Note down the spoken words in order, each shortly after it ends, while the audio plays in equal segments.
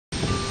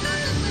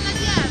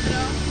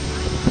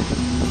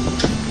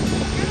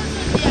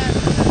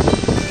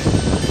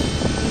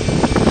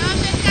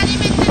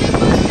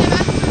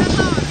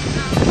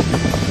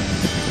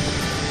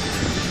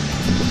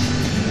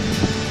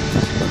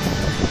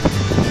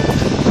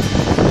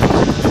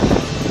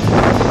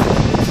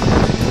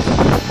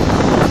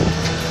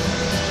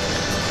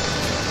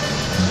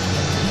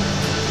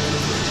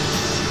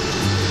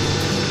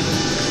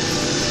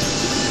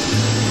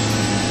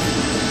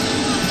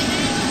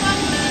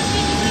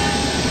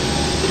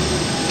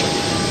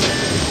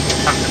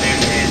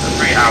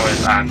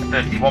hours and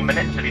 31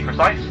 minutes to be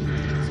precise.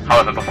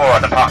 However, before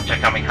our departure,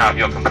 can we have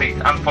your complete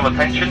and full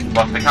attention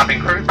whilst the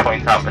cabin crew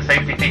point out the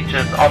safety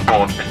features on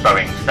board this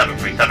Boeing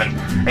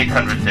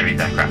 737-800 series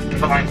aircraft.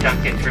 The life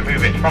jacket,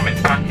 remove it from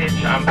its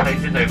package and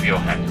place it over your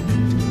head.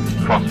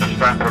 Cross the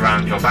strap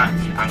around your back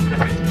and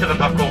clip it to the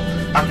buckle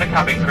as the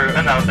cabin crew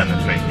are now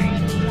demonstrating.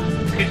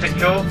 To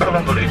secure, pull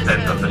on the loose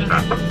ends of the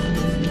strap.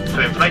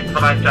 To inflate the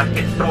life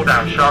jacket, pull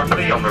down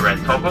sharply on the red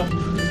toggle.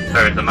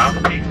 There is a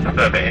mouthpiece for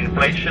further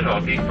inflation or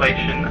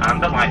deflation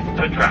and a light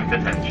to attract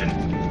attention.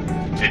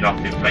 Do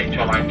not inflate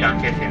your life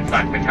jacket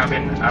inside the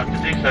cabin, as to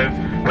do so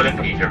will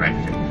impede your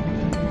exit.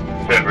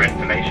 Further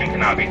information can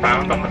now be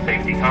found on the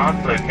safety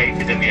cards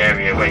located in the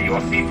area where you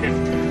are seated,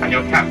 and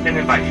your captain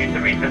invites you to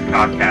read this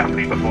card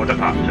carefully before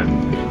departure.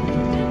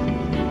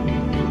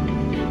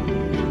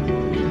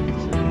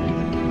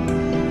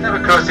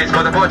 Cabin crew seats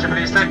for departure,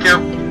 please. Thank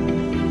you.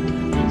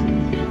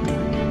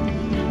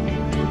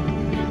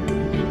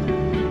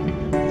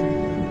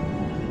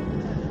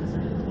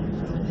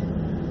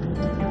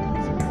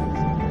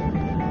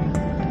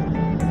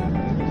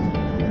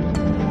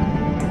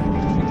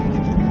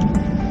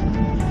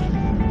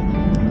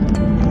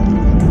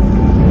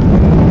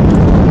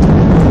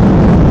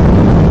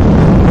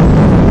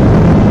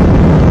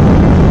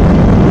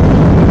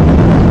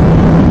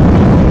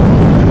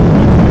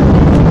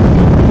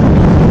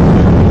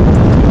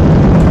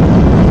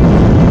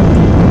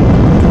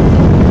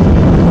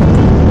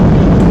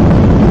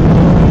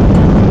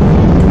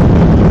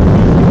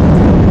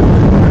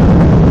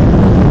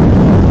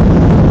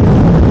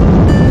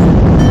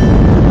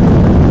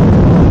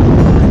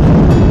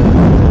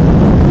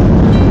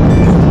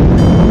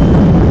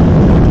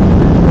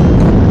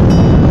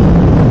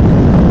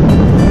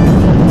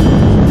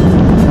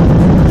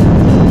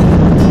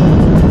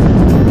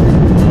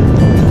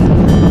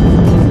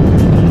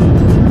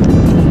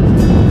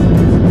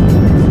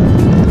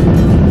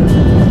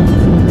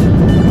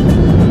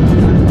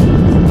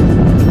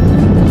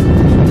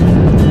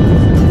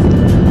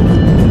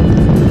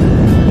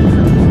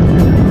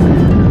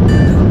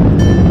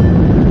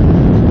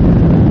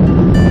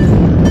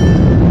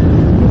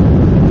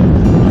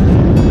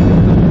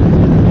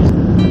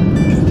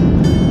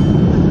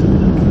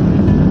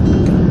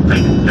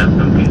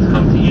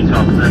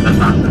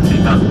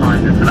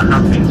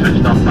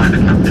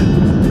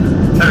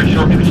 Very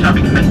shortly we shall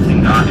be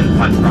commencing our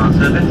in-flight bar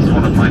service.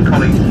 One of my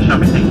colleagues shall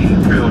be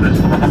taking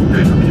pre-orders for the hot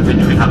food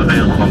which we have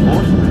available on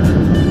board.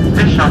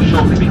 This shall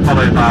shortly be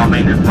followed by our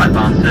main in-flight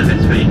bar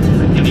service fee,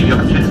 giving you the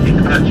opportunity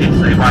to purchase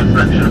a wide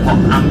selection of hot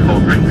and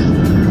cold drinks,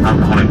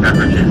 alcoholic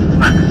beverages,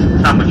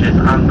 snacks, sandwiches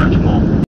and much more.